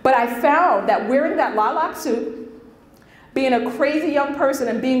 But I found that wearing that lilac suit, being a crazy young person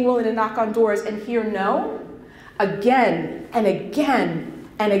and being willing to knock on doors and hear no, again and again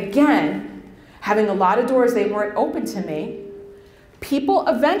and again, having a lot of doors they weren't open to me, people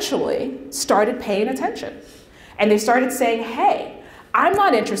eventually started paying attention. And they started saying, hey, I'm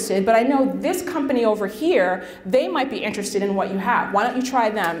not interested, but I know this company over here, they might be interested in what you have. Why don't you try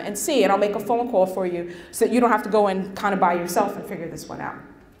them and see, and I'll make a phone call for you so that you don't have to go in kind of by yourself and figure this one out.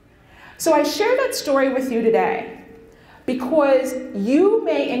 So I share that story with you today because you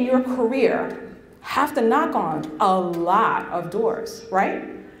may, in your career, have to knock on a lot of doors, right?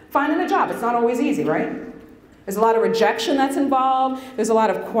 Finding a job, it's not always easy, right? There's a lot of rejection that's involved. There's a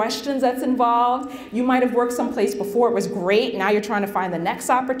lot of questions that's involved. You might have worked someplace before, it was great. Now you're trying to find the next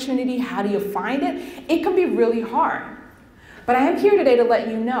opportunity. How do you find it? It can be really hard. But I am here today to let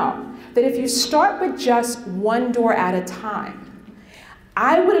you know that if you start with just one door at a time,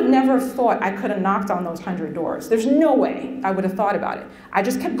 I would have never thought I could have knocked on those 100 doors. There's no way I would have thought about it. I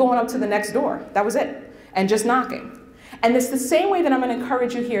just kept going up to the next door. That was it. And just knocking. And it's the same way that I'm going to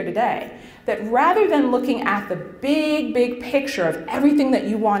encourage you here today, that rather than looking at the big, big picture of everything that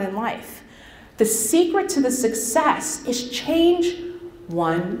you want in life, the secret to the success is change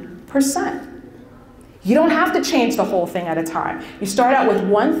 1%. You don't have to change the whole thing at a time. You start out with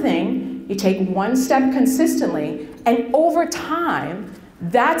one thing, you take one step consistently, and over time,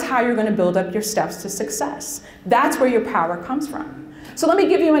 that's how you're going to build up your steps to success. That's where your power comes from. So let me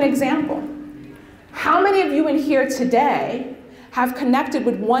give you an example. How many of you in here today have connected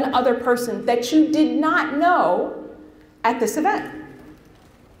with one other person that you did not know at this event?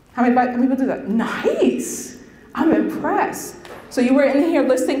 How many people do that? Nice. I'm impressed. So you were in here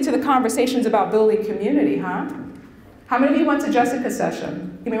listening to the conversations about building community, huh? How many of you went to Jessica's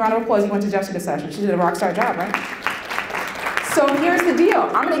session? Give me a round of applause. You went to Jessica's session. She did a rock star job, right? So here's the deal.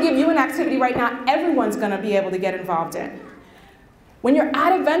 I'm going to give you an activity right now everyone's going to be able to get involved in. When you're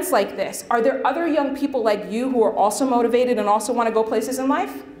at events like this, are there other young people like you who are also motivated and also want to go places in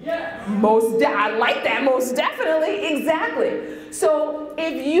life? Yeah. I like that, most definitely, exactly. So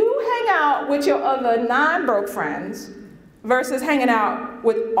if you hang out with your other non-broke friends versus hanging out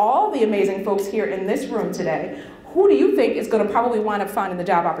with all the amazing folks here in this room today, who do you think is going to probably wind up finding the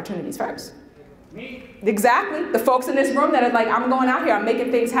job opportunities first? Me. Exactly. The folks in this room that are like, I'm going out here, I'm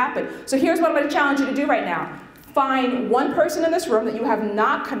making things happen. So here's what I'm going to challenge you to do right now. Find one person in this room that you have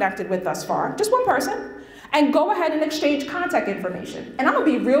not connected with thus far, just one person, and go ahead and exchange contact information. And I'm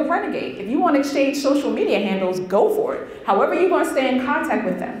going to be real renegade. If you want to exchange social media handles, go for it. However you want to stay in contact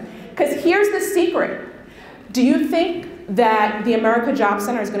with them. Because here's the secret. Do you think that the America Job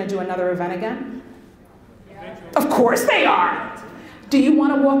Center is going to do another event again? Yeah. Of course they are. Do you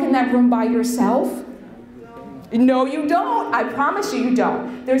want to walk in that room by yourself? No, you don't. I promise you, you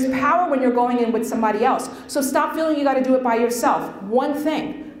don't. There's power when you're going in with somebody else. So stop feeling you got to do it by yourself. One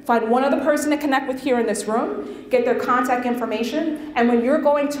thing. Find one other person to connect with here in this room, get their contact information, and when you're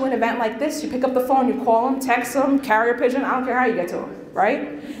going to an event like this, you pick up the phone, you call them, text them, carrier pigeon, I don't care how you get to them,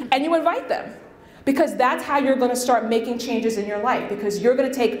 right? And you invite them. Because that's how you're going to start making changes in your life, because you're going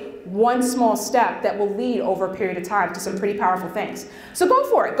to take one small step that will lead over a period of time to some pretty powerful things. So go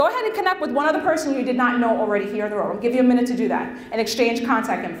for it. Go ahead and connect with one other person you did not know already here in the room. I'll give you a minute to do that and exchange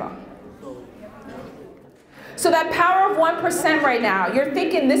contact info. So that power of 1% right now, you're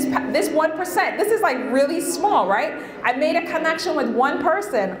thinking this 1%, this is like really small, right? I made a connection with one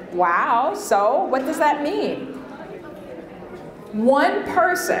person. Wow, so what does that mean? One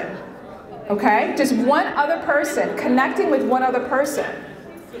person, okay? Just one other person, connecting with one other person.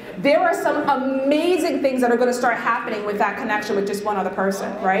 There are some amazing things that are going to start happening with that connection with just one other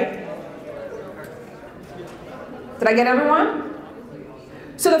person, right? Did I get everyone?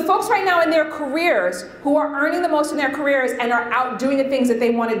 So the folks right now in their careers who are earning the most in their careers and are out doing the things that they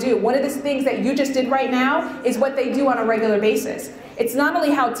want to do, one of the things that you just did right now is what they do on a regular basis. It's not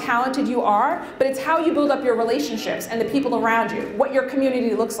only how talented you are, but it's how you build up your relationships and the people around you, what your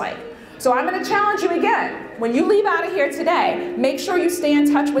community looks like. So I'm going to challenge you again. When you leave out of here today, make sure you stay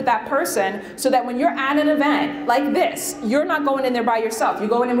in touch with that person so that when you're at an event like this, you're not going in there by yourself. You're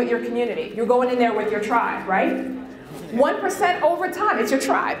going in with your community. You're going in there with your tribe, right? 1% over time, it's your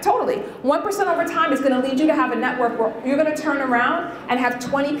tribe, totally. 1% over time is going to lead you to have a network where you're going to turn around and have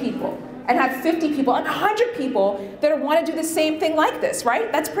 20 people, and have 50 people, and 100 people that want to do the same thing like this,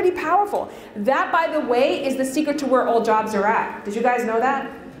 right? That's pretty powerful. That, by the way, is the secret to where all jobs are at. Did you guys know that?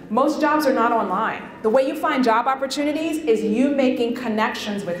 Most jobs are not online. The way you find job opportunities is you making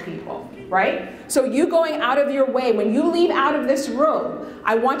connections with people, right? So you going out of your way, when you leave out of this room,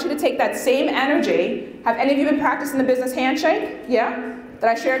 I want you to take that same energy. Have any of you been practicing the business handshake? Yeah? That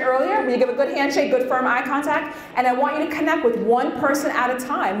I shared earlier, where you give a good handshake, good firm eye contact, and I want you to connect with one person at a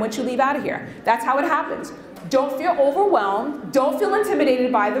time once you leave out of here. That's how it happens. Don't feel overwhelmed. Don't feel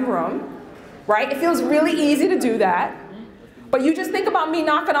intimidated by the room, right? It feels really easy to do that. But you just think about me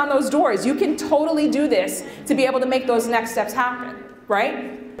knocking on those doors. You can totally do this to be able to make those next steps happen,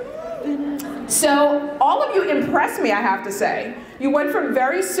 right? So all of you impressed me, I have to say. You went from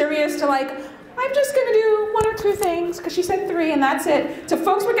very serious to like, I'm just going to do 1 or 2 things, because she said 3 and that's it, to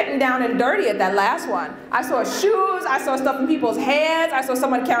folks were getting down and dirty at that last one. I saw shoes, I saw stuff in people's hands, I saw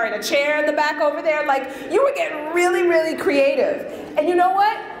someone carrying a chair in the back over there. Like, you were getting really, really creative. And you know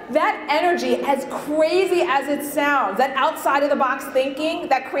what? That energy, as crazy as it sounds, that outside of the box thinking,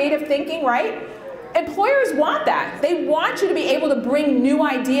 that creative thinking, right? Employers want that. They want you to be able to bring new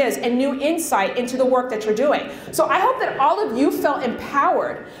ideas and new insight into the work that you're doing. So I hope that all of you felt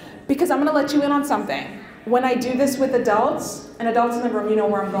empowered, because I'm going to let you in on something. When I do this with adults, and adults in the room, you know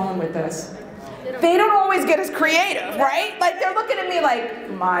where I'm going with this. They don't always get as creative, right? Like, they're looking at me like,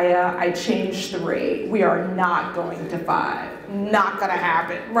 Maya, I changed 3. We are not going to 5. Not going to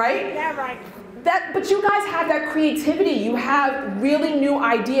happen, right? Yeah, right. But you guys have that creativity. You have really new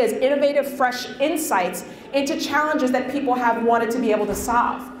ideas, innovative, fresh insights into challenges that people have wanted to be able to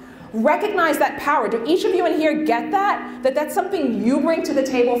solve. Recognize that power. Do each of you in here get that? That that's something you bring to the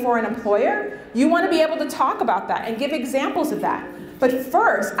table for an employer? You want to be able to talk about that and give examples of that. But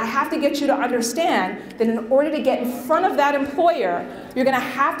first, I have to get you to understand that in order to get in front of that employer, you're going to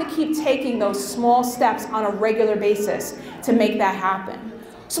have to keep taking those small steps on a regular basis to make that happen.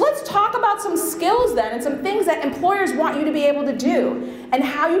 So let's talk about some skills then, and some things that employers want you to be able to do, and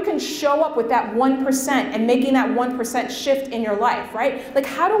how you can show up with that 1% and making that 1% shift in your life, right? Like,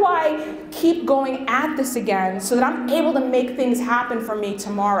 how do I keep going at this again so that I'm able to make things happen for me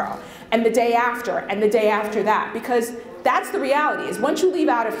tomorrow, and the day after, and the day after that? Because that's the reality, is once you leave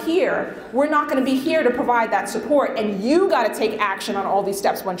out of here, we're not going to be here to provide that support, and you got to take action on all these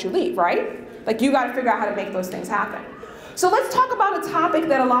steps once you leave, right? Like, you got to figure out how to make those things happen. So let's talk about a topic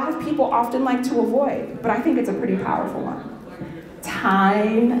that a lot of people often like to avoid, but I think it's a pretty powerful one.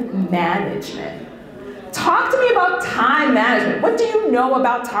 Time management. Talk to me about time management. What do you know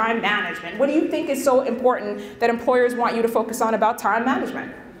about time management? What do you think is so important that employers want you to focus on about time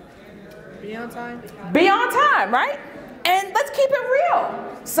management? Be on time. Be on time, right? And let's keep it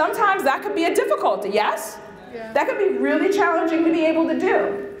real. Sometimes that could be a difficulty, yes? Yeah. That could be really challenging to be able to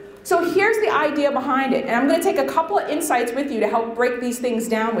do. So here's the idea behind it, and I'm going to take a couple of insights with you to help break these things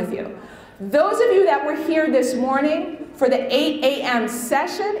down with you. Those of you that were here this morning for the 8 a.m.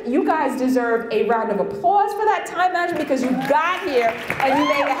 session, you guys deserve a round of applause for that time management, because you got here and you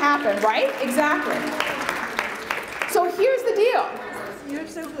made it happen, right? Exactly. So here's the deal. You're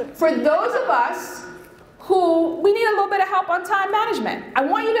so good. For those of us who we need a little bit of help on time management, I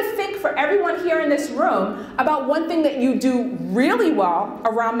want you to think, for everyone here in this room, about one thing that you do really well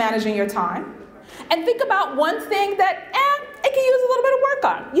around managing your time, and think about one thing that it can use a little bit of work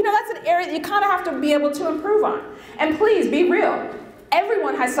on. You know, that's an area that you kind of have to be able to improve on. And please be real.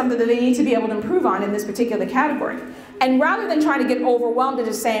 Everyone has something that they need to be able to improve on in this particular category. And rather than trying to get overwhelmed and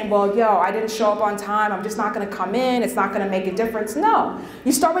just saying, well, yo, I didn't show up on time, I'm just not going to come in, it's not going to make a difference. No,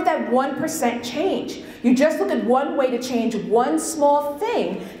 you start with that 1% change. You just look at one way to change one small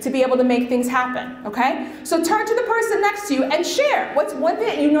thing to be able to make things happen, okay? So turn to the person next to you and share. What's one thing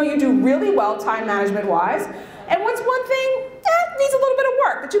that you know you do really well time management-wise, and what's one thing that needs a little bit of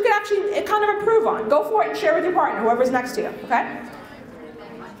work that you can actually kind of improve on? Go for it and share with your partner, whoever's next to you, okay?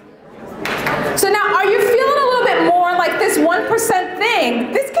 So now, are you feeling a little bit more like this 1%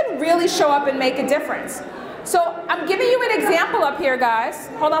 thing? This can really show up and make a difference. So I'm giving you an example up here, guys.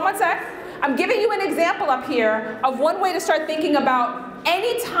 Hold on one sec. I'm giving you an example up here of one way to start thinking about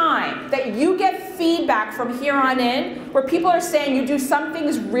any time that you get feedback from here on in where people are saying you do some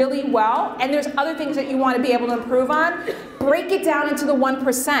things really well and there's other things that you want to be able to improve on, break it down into the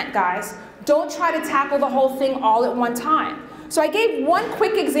 1%, guys. Don't try to tackle the whole thing all at one time. So I gave one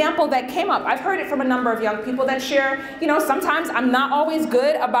quick example that came up. I've heard it from a number of young people that share, you know, sometimes I'm not always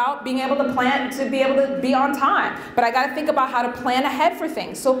good about being able to plan to be able to be on time, but I got to think about how to plan ahead for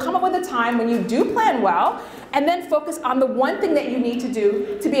things. So come up with a time when you do plan well, and then focus on the one thing that you need to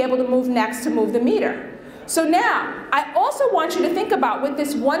do to be able to move next to move the meter. So now, I also want you to think about with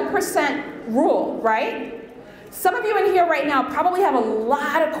this 1% rule, right? Some of you in here right now probably have a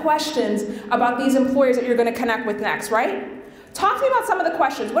lot of questions about these employers that you're going to connect with next, right? Talk to me about some of the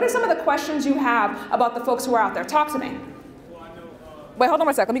questions. What are some of the questions you have about the folks who are out there? Talk to me. Well, I know, Wait, hold on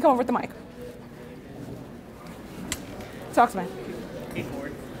one sec. Let me come over with the mic. Talk to me. Hey,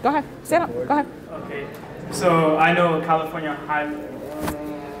 Ford. Go ahead. Stand up. Go ahead. Okay. So I know California High.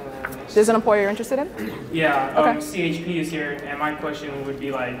 There's an employer you're interested in? Yeah. Okay. CHP is here, and my question would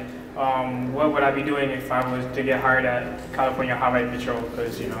be like, what would I be doing if I was to get hired at California Highway Patrol?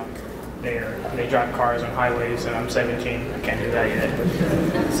 Because you know, they drive cars on highways, and I'm 17. I can't do that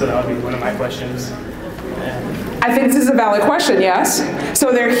yet. So that would be one of my questions. I think this is a valid question, yes.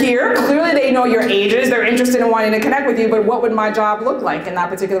 So they're here. Clearly they know your ages. They're interested in wanting to connect with you, but what would my job look like in that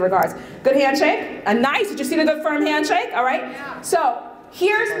particular regards? Good handshake? A nice, did you see the good firm handshake? All right. So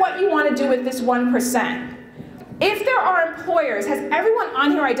here's what you want to do with this 1%. If there are employers, has everyone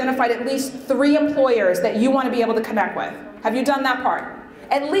on here identified at least 3 employers that you want to be able to connect with? Have you done that part?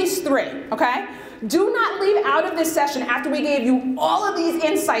 At least 3, okay? Do not leave out of this session after we gave you all of these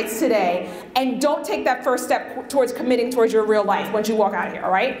insights today, and don't take that first step towards committing towards your real life once you walk out of here,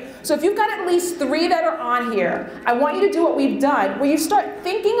 all right? So if you've got at least 3 that are on here, I want you to do what we've done, where you start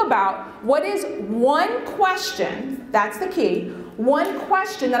thinking about what is one question, that's the key, one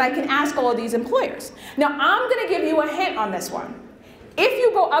question that I can ask all of these employers. Now, I'm gonna give you a hint on this one. If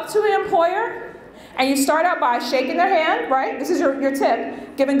you go up to an employer, and you start out by shaking their hand, right? This is your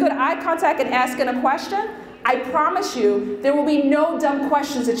tip. Giving good eye contact and asking a question. I promise you, there will be no dumb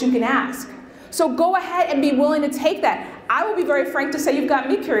questions that you can ask. So go ahead and be willing to take that. I will be very frank to say you've got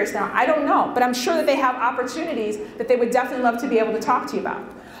me curious now. I don't know, but I'm sure that they have opportunities that they would definitely love to be able to talk to you about.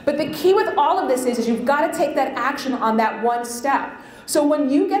 But the key with all of this is you've got to take that action on that one step. So when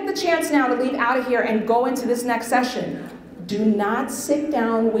you get the chance now to leave out of here and go into this next session, do not sit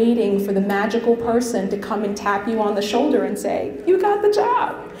down waiting for the magical person to come and tap you on the shoulder and say, you got the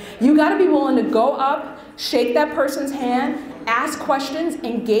job. You got to be willing to go up, shake that person's hand, ask questions,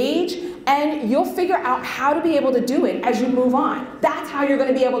 engage, and you'll figure out how to be able to do it as you move on. That's how you're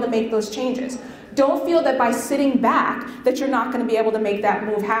going to be able to make those changes. Don't feel that by sitting back that you're not going to be able to make that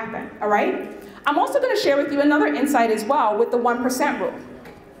move happen, all right? I'm also going to share with you another insight as well with the 1% rule.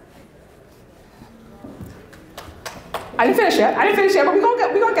 I didn't finish yet, but we're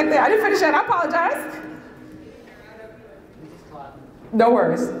gonna get there. I didn't finish yet, I apologize. No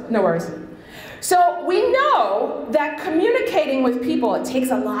worries, no worries. So we know that communicating with people, it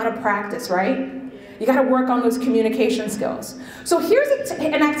takes a lot of practice, right? You gotta work on those communication skills. So here's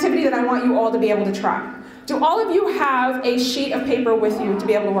an activity that I want you all to be able to try. Do all of you have a sheet of paper with you to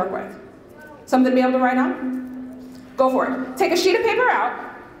be able to work with? Something to be able to write on? Go for it. Take a sheet of paper out.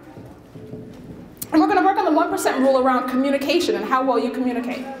 And we're going to work on the 1% rule around communication and how well you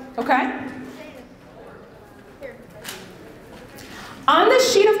communicate, okay? On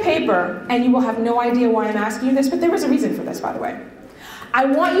this sheet of paper, and you will have no idea why I'm asking you this, but there was a reason for this, by the way. I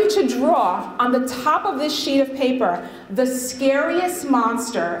want you to draw on the top of this sheet of paper the scariest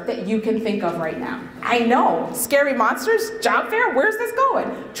monster that you can think of right now. I know, scary monsters, job fair, where's this going?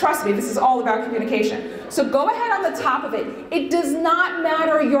 Trust me, this is all about communication. So go ahead on the top of it. It does not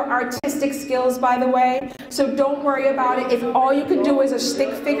matter your artistic skills, by the way, so don't worry about it. If all you can do is a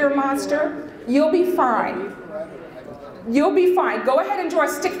stick figure monster, you'll be fine. You'll be fine. Go ahead and draw a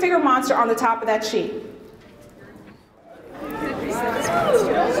stick figure monster on the top of that sheet.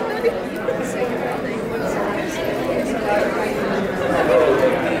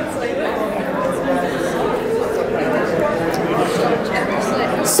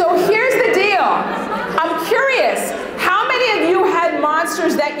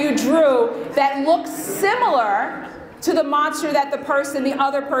 the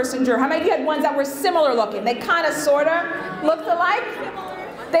other person drew? How many of you had ones that were similar looking? They kind of, sort of looked alike?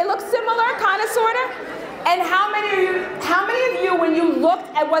 They look similar, kind of, sort of? And how many of you, when you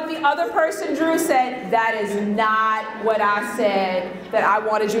looked at what the other person drew, said, that is not what I said that I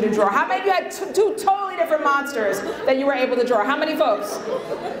wanted you to draw? How many of you had two totally different monsters that you were able to draw? How many folks?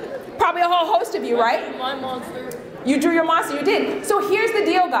 Probably a whole host of you, right? My monster. You drew your monster, you did. So here's the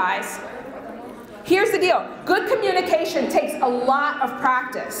deal, guys. Here's the deal. Good communication takes a lot of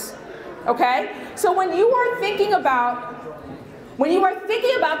practice, okay? So when you are thinking about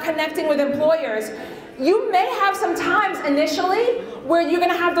connecting with employers, you may have some times initially where you're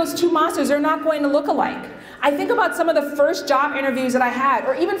gonna have those two monsters. They're not going to look alike. I think about some of the first job interviews that I had,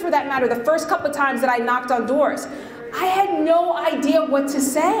 or even for that matter, the first couple of times that I knocked on doors. I had no idea what to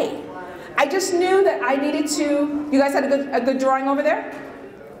say. I just knew that I needed to, you guys had a good drawing over there?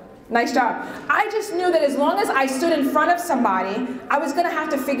 Nice job. I just knew that as long as I stood in front of somebody, I was gonna have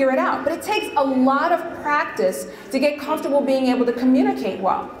to figure it out. But it takes a lot of practice to get comfortable being able to communicate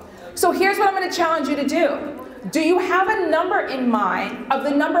well. So here's what I'm gonna challenge you to do. Do you have a number in mind of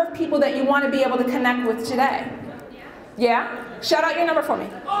the number of people that you wanna be able to connect with today? Yeah? Shout out your number for me.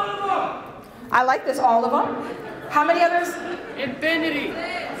 All of them. I like this, all of them. How many others? Infinity.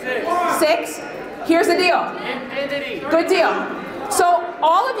 6. Here's the deal. Infinity. Good deal. So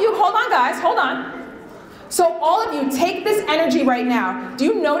all of you, hold on guys, hold on. So all of you, take this energy right now. Do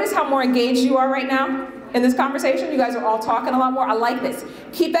you notice how more engaged you are right now in this conversation? You guys are all talking a lot more. I like this.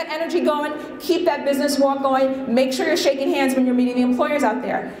 Keep that energy going. Keep that business walk going. Make sure you're shaking hands when you're meeting the employers out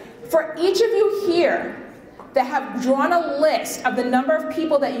there. For each of you here that have drawn a list of the number of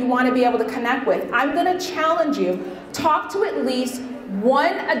people that you want to be able to connect with, I'm going to challenge you. Talk to at least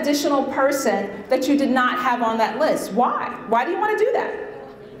one additional person that you did not have on that list. Why? Why do you want to do that?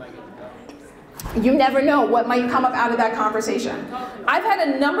 You never know what might come up out of that conversation. I've had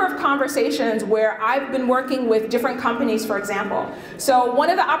a number of conversations where I've been working with different companies, for example. So one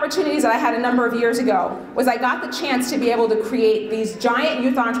of the opportunities that I had a number of years ago was I got the chance to be able to create these giant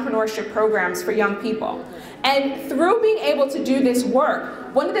youth entrepreneurship programs for young people. And through being able to do this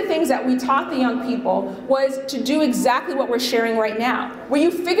work, one of the things that we taught the young people was to do exactly what we're sharing right now, where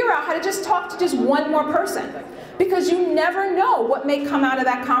you figure out how to just talk to just one more person. Because you never know what may come out of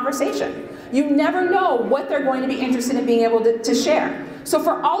that conversation. You never know what they're going to be interested in being able to share. So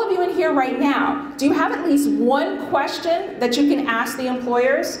for all of you in here right now, do you have at least one question that you can ask the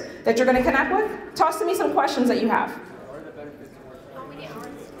employers that you're going to connect with? Toss to me some questions that you have.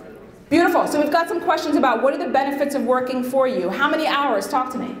 Beautiful. So we've got some questions about what are the benefits of working for you? How many hours?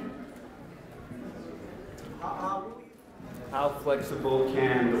 Talk to me. How flexible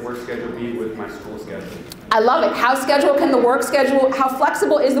can the work schedule be with my school schedule? I love it. How flexible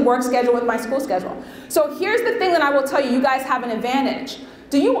is the work schedule with my school schedule? So here's the thing that I will tell you, you guys have an advantage.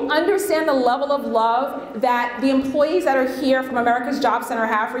 Do you understand the level of love that the employees that are here from America's Job Center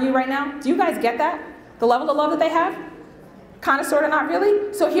have for you right now? Do you guys get that? The level of love that they have? Kind of, sort of, not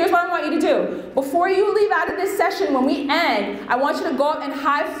really? So here's what I want you to do. Before you leave out of this session, when we end, I want you to go up and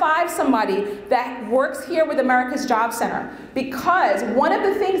high-five somebody that works here with America's Job Center. Because one of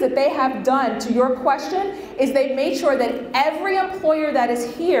the things that they have done to your question is they've made sure that every employer that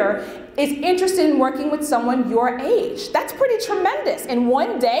is here is interested in working with someone your age. That's pretty tremendous. In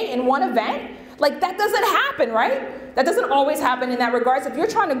one day, in one event, like that doesn't happen, right? That doesn't always happen in that regard. So if you're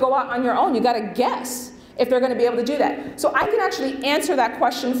trying to go out on your own, you gotta guess if they're going to be able to do that. So I can actually answer that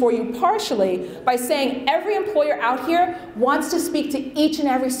question for you partially by saying every employer out here wants to speak to each and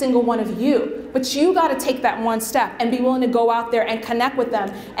every single one of you. But you got to take that one step and be willing to go out there and connect with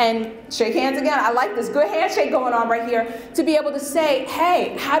them and shake hands again. I like this good handshake going on right here to be able to say,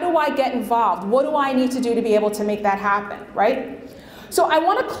 hey, how do I get involved? What do I need to do to be able to make that happen, right? So I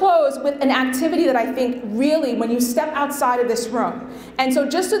want to close with an activity that I think really when you step outside of this room. And so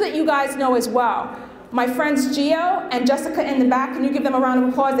just so that you guys know as well, my friends Gio and Jessica in the back, can you give them a round of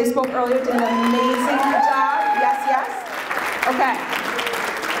applause? They spoke earlier, did an amazing job. Yes, yes? Okay.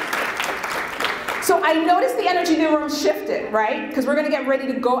 So I noticed the energy in the room shifted, right? Because we're going to get ready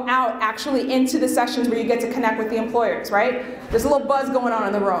to go out actually into the sessions where you get to connect with the employers, right? There's a little buzz going on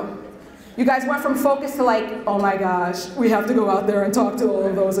in the room. You guys went from focus to like, oh my gosh, we have to go out there and talk to all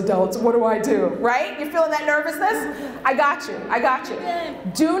of those adults. What do I do, right? You're feeling that nervousness? I got you, I got you.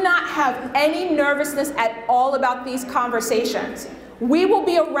 Do not have any nervousness at all about these conversations. We will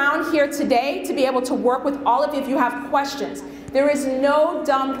be around here today to be able to work with all of you if you have questions. There is no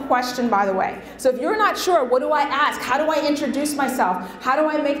dumb question, by the way. So if you're not sure, what do I ask? How do I introduce myself? How do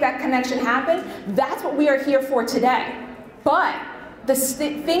I make that connection happen? That's what we are here for today. But The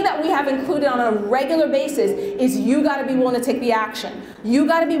thing that we have included on a regular basis is you got to be willing to take the action. You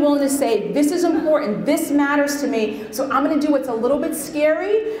got to be willing to say, this is important, this matters to me, so I'm going to do what's a little bit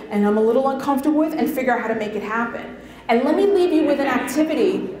scary and I'm a little uncomfortable with and figure out how to make it happen. And let me leave you with an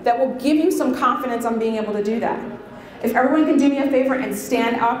activity that will give you some confidence on being able to do that. If everyone can do me a favor and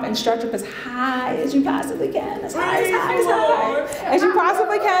stand up and stretch up as high as you possibly can, as high as you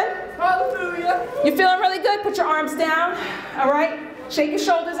possibly can. Hallelujah. You feeling really good? Put your arms down, all right? Shake your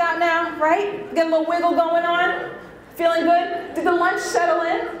shoulders out now, right? Get a little wiggle going on. Feeling good? Did the lunch settle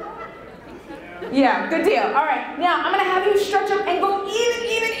in? Yeah, good deal. All right, now I'm gonna have you stretch up and go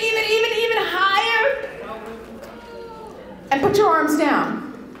even higher. And put your arms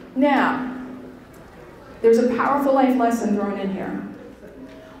down. Now, there's a powerful life lesson thrown in here.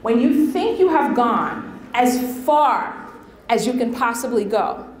 When you think you have gone as far as you can possibly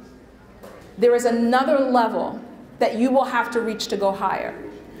go, there is another level that you will have to reach to go higher.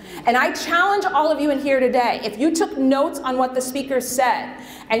 And I challenge all of you in here today, if you took notes on what the speaker said,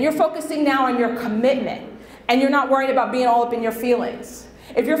 and you're focusing now on your commitment, and you're not worried about being all up in your feelings,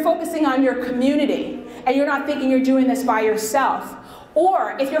 if you're focusing on your community, and you're not thinking you're doing this by yourself,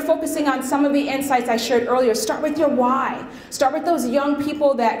 or if you're focusing on some of the insights I shared earlier, start with your why. Start with those young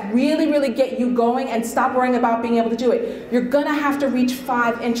people that really get you going and stop worrying about being able to do it. You're gonna have to reach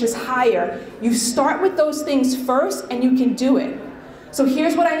 5 inches higher. You start with those things first and you can do it. So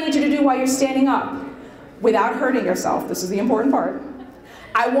here's what I need you to do while you're standing up, without hurting yourself. This is the important part.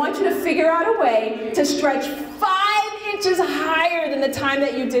 I want you to figure out a way to stretch 5 inches higher than the time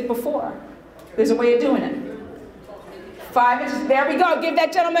that you did before. There's a way of doing it. 5 inches, there we go. Give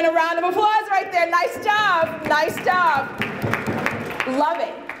that gentleman a round of applause right there. Nice job, nice job. Love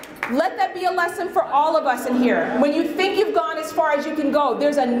it. Let that be a lesson for all of us in here. When you think you've gone as far as you can go,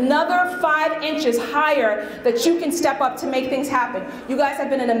 there's another 5 inches higher that you can step up to make things happen. You guys have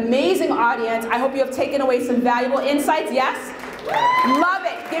been an amazing audience. I hope you have taken away some valuable insights. Yes? Love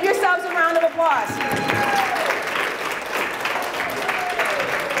it.